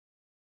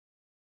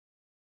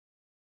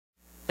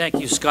Thank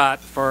you,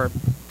 Scott, for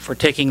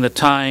taking the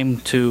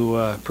time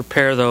to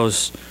prepare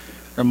those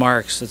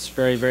remarks. It's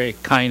very, very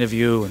kind of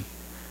you, and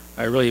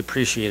I really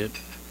appreciate it.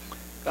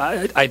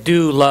 I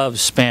do love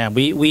Spam.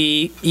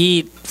 We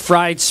eat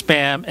fried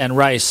Spam and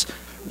rice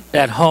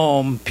at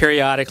home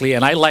periodically,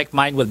 and I like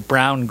mine with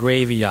brown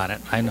gravy on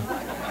it. I know.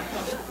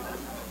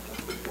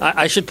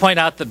 I should point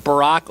out that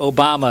Barack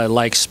Obama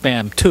likes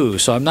Spam too,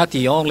 so I'm not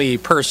the only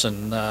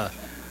person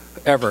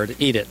ever to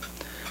eat it.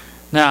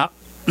 Now,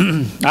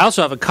 I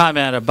also have a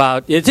comment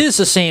about, it is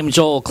the same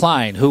Joel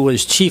Klein who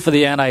was chief of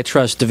the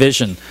Antitrust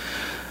Division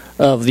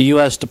of the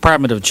U.S.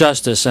 Department of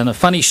Justice, and a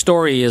funny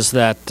story is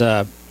that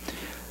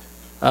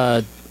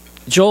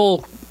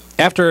Joel,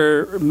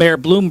 after Mayor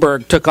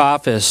Bloomberg took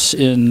office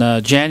in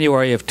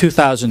January of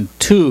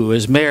 2002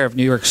 as mayor of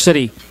New York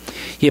City,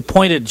 he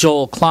appointed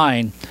Joel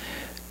Klein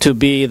to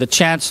be the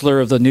chancellor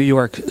of the New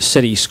York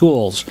City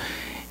schools.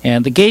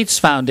 And the Gates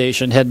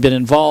Foundation had been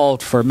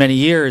involved for many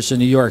years in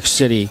New York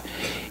City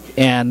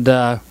and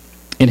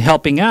in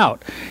helping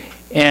out.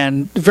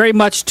 And very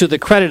much to the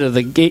credit of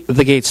the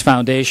Gates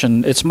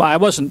Foundation, I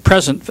wasn't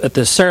present at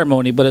this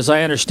ceremony, but as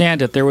I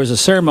understand it, there was a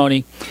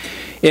ceremony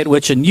in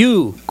which a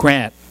new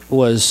grant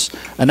was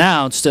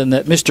announced, and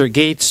that Mr.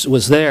 Gates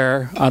was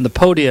there on the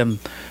podium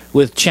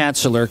with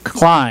Chancellor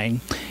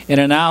Klein and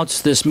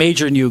announced this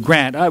major new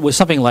grant. It was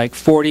something like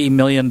 $40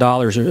 million.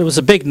 It was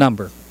a big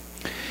number.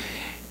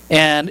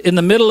 And in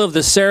the middle of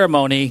the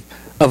ceremony,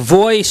 a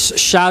voice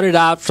shouted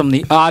out from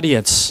the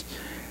audience,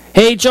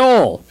 "Hey,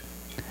 Joel,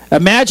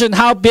 imagine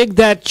how big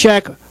that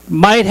check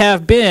might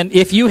have been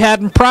if you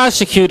hadn't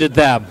prosecuted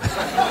them."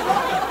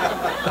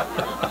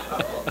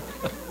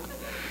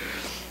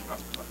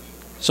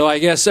 So I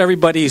guess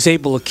everybody's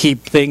able to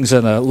keep things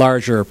in a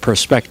larger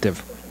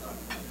perspective.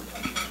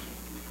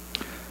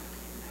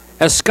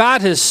 As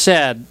Scott has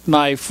said,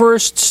 my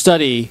first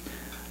study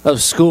of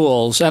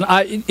schools, and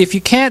if you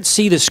can't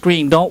see the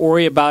screen, don't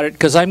worry about it,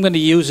 because I'm going to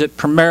use it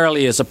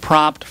primarily as a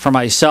prompt for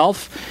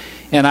myself,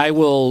 and I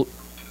will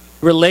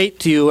relate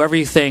to you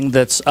everything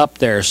that's up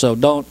there. So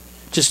don't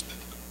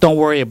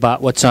worry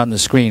about what's on the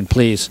screen,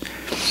 please.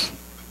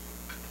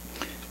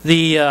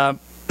 The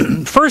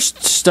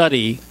first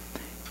study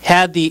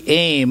had the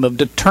aim of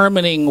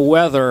determining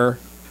whether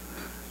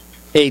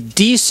a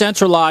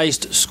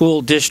decentralized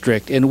school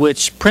district in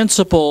which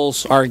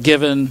principals are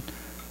given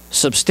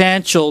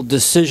substantial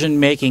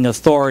decision-making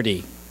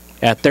authority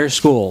at their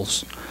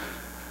schools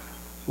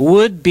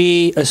would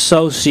be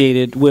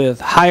associated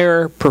with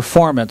higher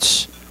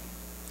performance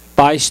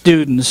by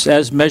students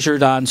as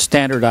measured on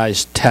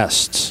standardized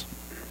tests.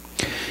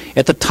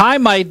 At the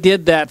time I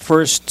did that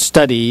first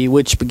study,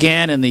 which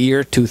began in the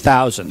year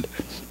 2000,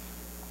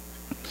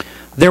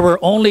 there were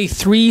only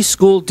 3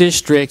 school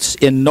districts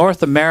in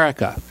North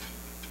America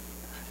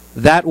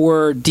that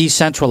were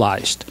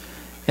decentralized.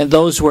 And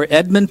those were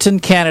Edmonton,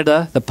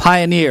 Canada, the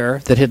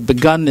pioneer that had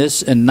begun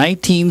this in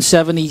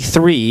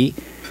 1973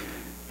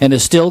 and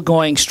is still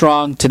going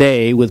strong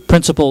today, with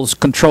principals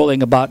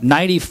controlling about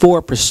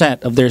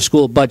 94% of their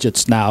school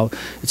budgets now.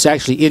 It's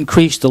actually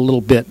increased a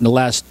little bit in the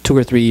last 2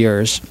 or 3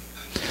 years.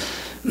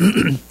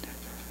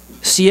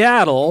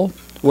 Seattle,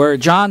 where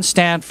John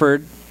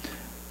Stanford,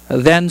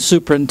 then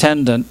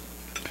superintendent,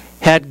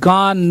 had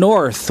gone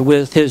north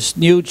with his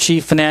new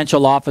chief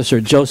financial officer,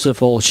 Joseph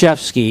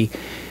Olszewski,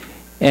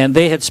 and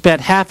they had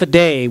spent half a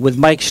day with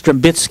Mike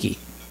Strembitsky.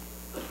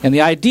 And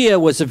the idea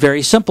was a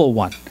very simple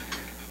one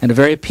and a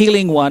very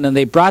appealing one, and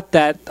they brought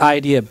that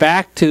idea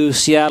back to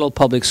Seattle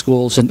Public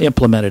Schools and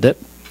implemented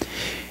it.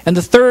 And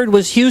the third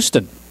was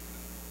Houston,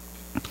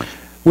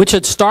 which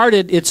had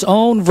started its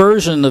own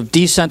version of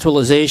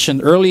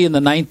decentralization early in the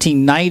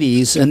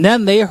 1990s, and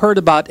then they heard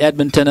about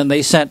Edmonton and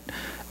they sent,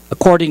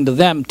 according to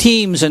them,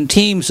 teams and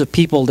teams of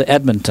people to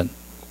Edmonton.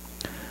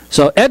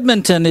 So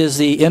Edmonton is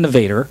the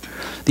innovator.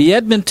 The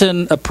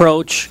Edmonton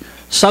approach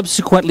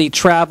subsequently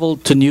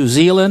traveled to New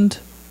Zealand,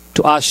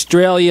 to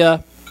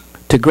Australia,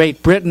 to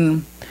Great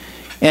Britain,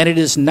 and it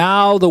is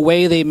now the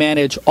way they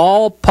manage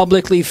all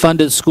publicly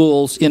funded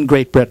schools in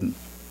Great Britain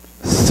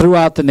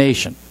throughout the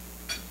nation.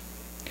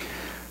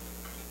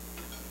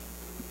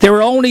 There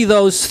were only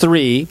those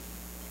 3,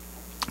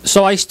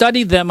 so I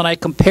studied them and I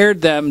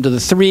compared them to the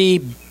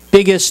 3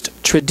 biggest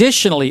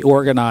traditionally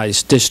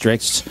organized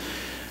districts: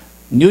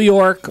 New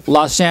York,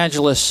 Los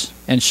Angeles,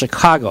 and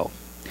Chicago.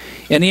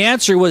 And the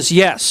answer was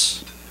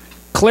yes.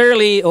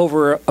 Clearly,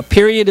 over a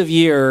period of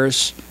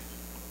years,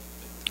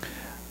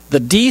 the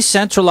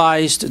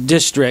decentralized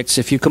districts,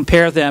 if you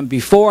compare them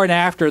before and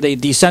after they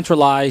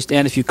decentralized,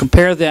 and if you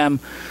compare them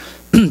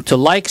to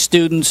like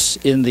students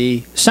in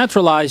the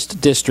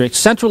centralized districts,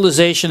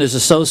 centralization is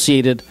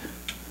associated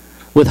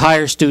with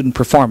higher student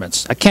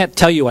performance. I can't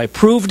tell you I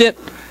proved it.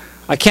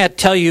 I can't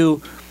tell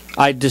you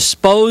I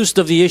disposed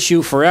of the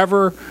issue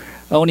forever.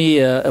 Only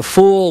a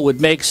fool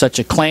would make such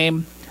a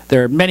claim.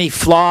 There are many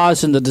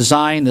flaws in the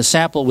design. The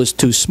sample was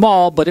too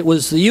small, but it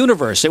was the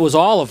universe. It was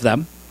all of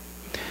them.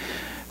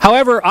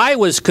 However, I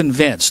was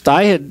convinced.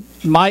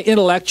 My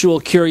intellectual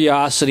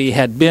curiosity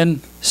had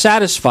been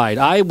satisfied.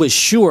 I was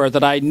sure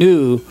that I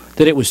knew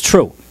that it was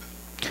true.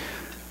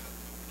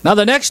 Now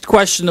the next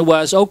question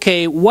was,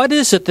 okay, what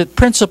is it that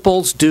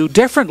principals do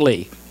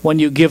differently when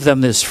you give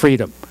them this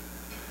freedom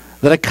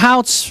that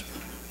accounts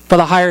for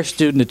the higher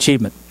student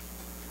achievement?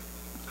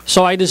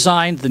 So I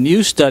designed the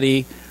new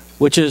study,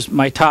 which is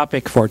my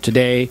topic for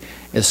today.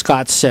 As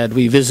Scott said,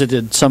 we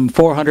visited some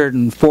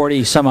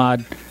 440 some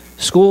odd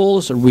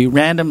schools, or we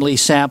randomly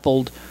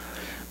sampled.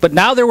 But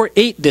now there were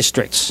 8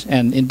 districts,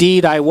 and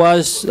indeed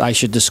I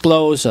should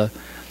disclose, an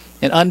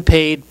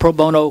unpaid pro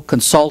bono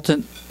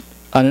consultant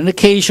on an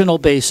occasional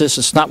basis.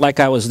 It's not like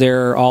I was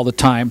there all the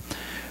time,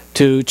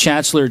 to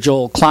Chancellor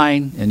Joel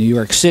Klein in New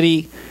York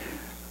City.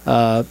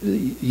 Probably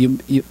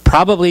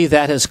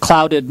that has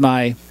clouded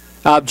my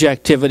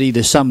objectivity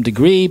to some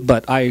degree,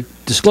 but I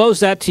disclose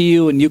that to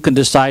you, and you can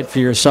decide for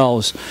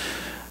yourselves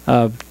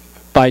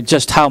by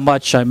just how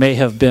much I may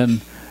have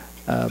been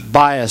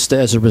biased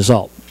as a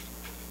result.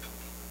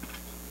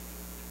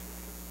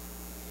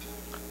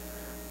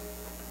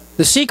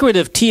 The secret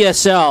of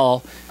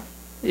TSL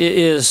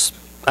is,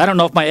 I don't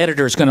know if my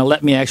editor is going to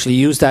let me actually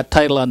use that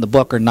title on the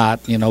book or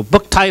not. You know,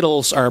 book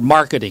titles are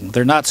marketing.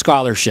 They're not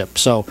scholarship.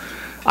 So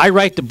I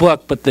write the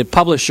book, but the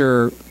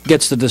publisher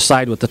gets to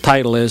decide what the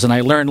title is, and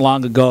I learned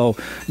long ago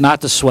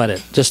not to sweat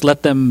it. Just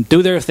let them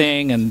do their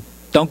thing and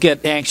don't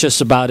get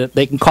anxious about it.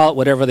 They can call it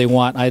whatever they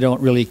want. I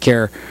don't really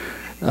care.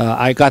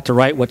 I got to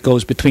write what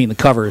goes between the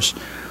covers.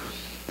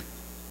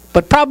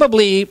 But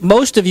probably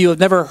most of you have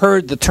never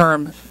heard the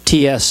term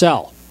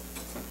TSL.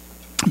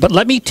 But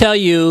let me tell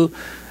you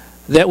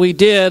that we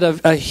did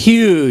a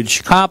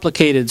huge,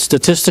 complicated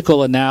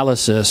statistical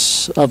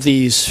analysis of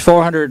these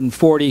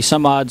 440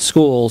 some odd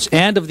schools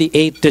and of the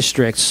 8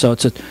 districts. So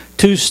it's a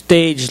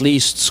 2-stage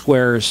least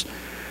squares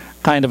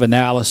kind of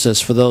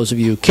analysis for those of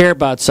you who care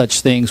about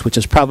such things, which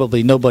is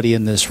probably nobody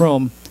in this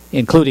room,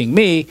 including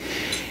me.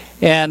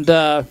 And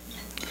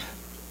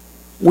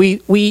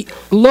we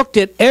looked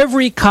at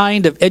every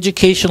kind of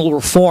educational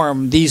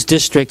reform these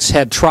districts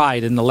had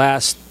tried in the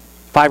last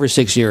 5 or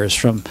 6 years,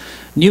 from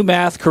new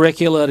math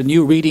curricula to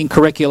new reading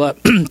curricula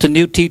to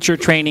new teacher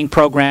training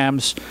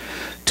programs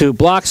to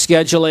block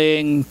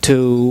scheduling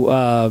to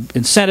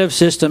incentive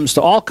systems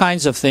to all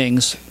kinds of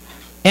things.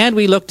 And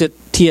we looked at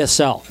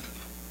TSL.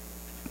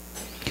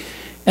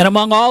 And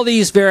among all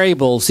these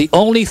variables, the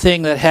only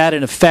thing that had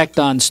an effect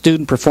on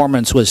student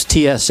performance was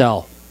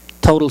TSL,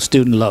 total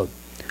student load.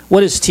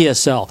 What is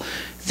TSL?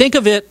 Think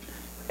of it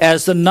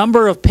as the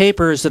number of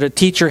papers that a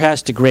teacher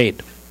has to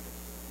grade.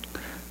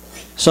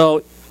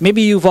 So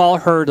maybe you've all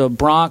heard of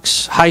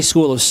Bronx High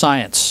School of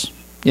Science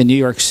in New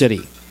York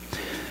City.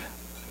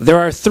 There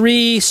are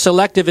 3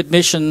 selective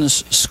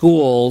admissions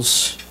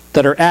schools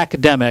that are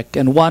academic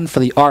and 1 for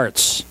the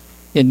arts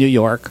in New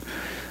York.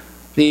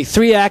 The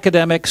 3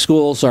 academic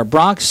schools are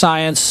Bronx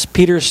Science,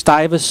 Peter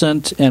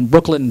Stuyvesant, and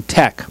Brooklyn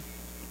Tech.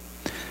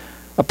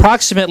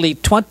 Approximately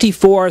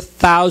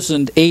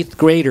 24,000 8th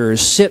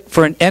graders sit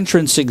for an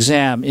entrance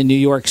exam in New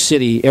York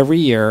City every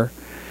year.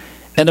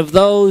 And of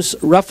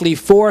those, roughly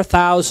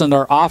 4,000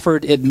 are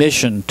offered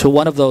admission to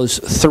one of those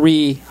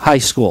 3 high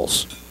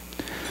schools.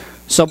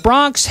 So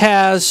Bronx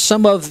has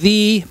some of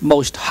the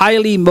most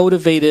highly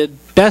motivated,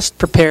 best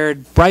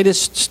prepared,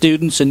 brightest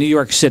students in New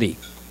York City.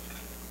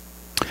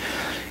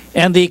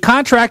 And the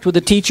contract with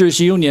the teachers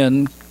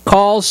union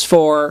calls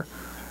for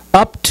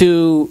up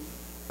to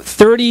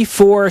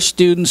 34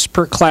 students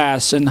per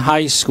class in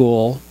high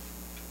school.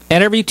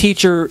 And every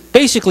teacher,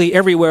 basically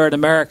everywhere in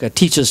America,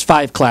 teaches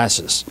 5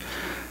 classes.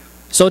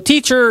 So a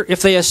teacher,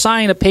 if they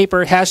assign a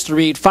paper, has to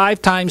read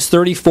 5 times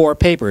 34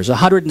 papers,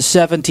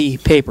 170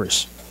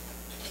 papers.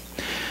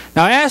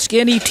 Now ask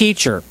any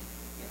teacher,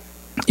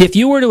 if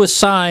you were to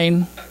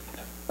assign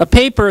a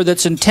paper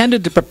that's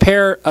intended to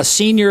prepare a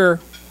senior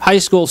high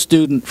school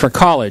student for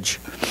college,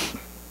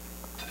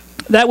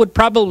 that would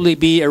probably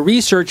be a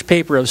research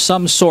paper of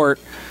some sort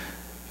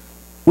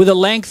with a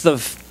length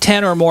of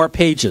 10 or more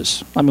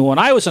pages. I mean, when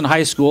I was in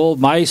high school,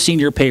 my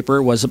senior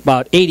paper was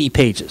about 80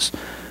 pages.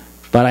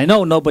 But I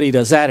know nobody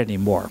does that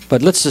anymore.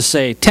 But let's just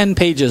say 10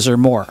 pages or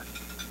more.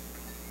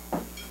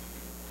 And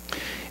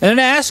then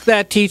ask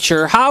that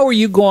teacher, how are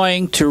you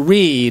going to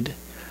read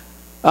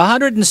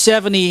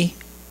 170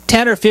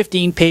 10 or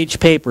 15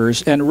 page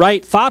papers and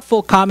write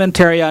thoughtful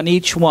commentary on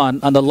each one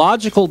on the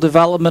logical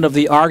development of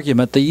the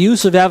argument, the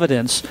use of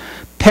evidence,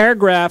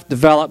 paragraph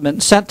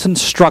development,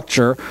 sentence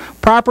structure,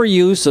 proper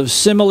use of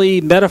simile,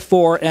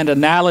 metaphor, and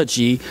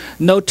analogy,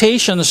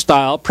 notation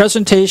style,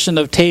 presentation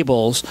of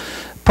tables,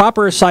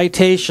 proper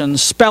citations,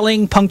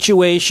 spelling,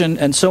 punctuation,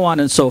 and so on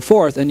and so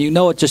forth, and you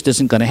know it just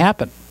isn't going to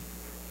happen.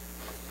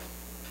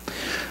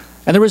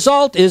 And the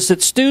result is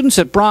that students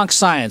at Bronx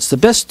Science, the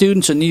best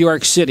students in New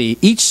York City,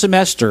 each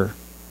semester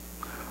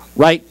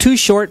write 2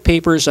 short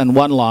papers and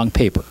 1 long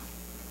paper.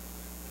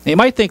 Now, you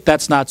might think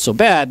that's not so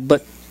bad,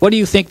 but what do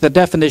you think the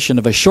definition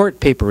of a short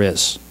paper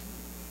is?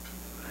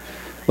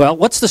 Well,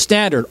 what's the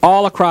standard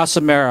all across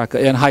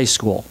America in high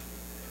school?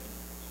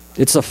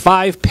 It's a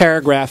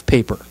 5-paragraph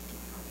paper.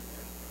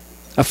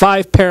 A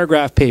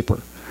 5-paragraph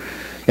paper.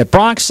 At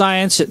Bronx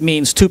Science, it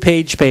means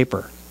 2-page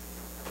paper.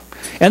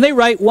 And they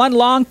write 1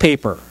 long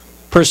paper.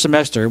 per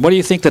semester. What do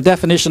you think the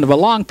definition of a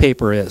long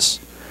paper is?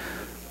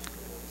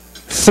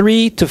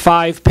 3 to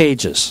 5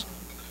 pages.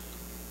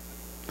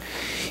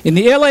 In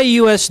the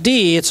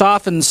LAUSD, it's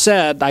often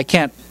said, I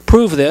can't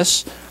prove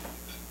this,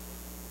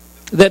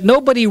 that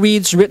nobody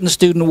reads written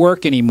student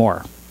work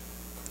anymore.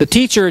 The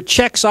teacher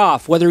checks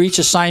off whether each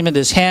assignment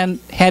is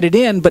handed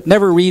in, but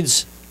never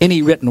reads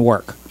any written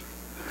work.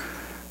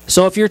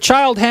 So if your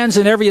child hands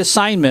in every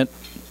assignment,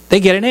 they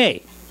get an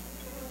A.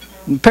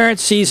 And the parent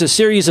sees a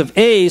series of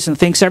A's and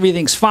thinks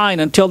everything's fine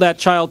until that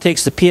child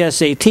takes the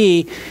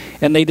PSAT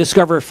and they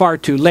discover far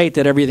too late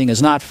that everything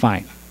is not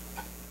fine.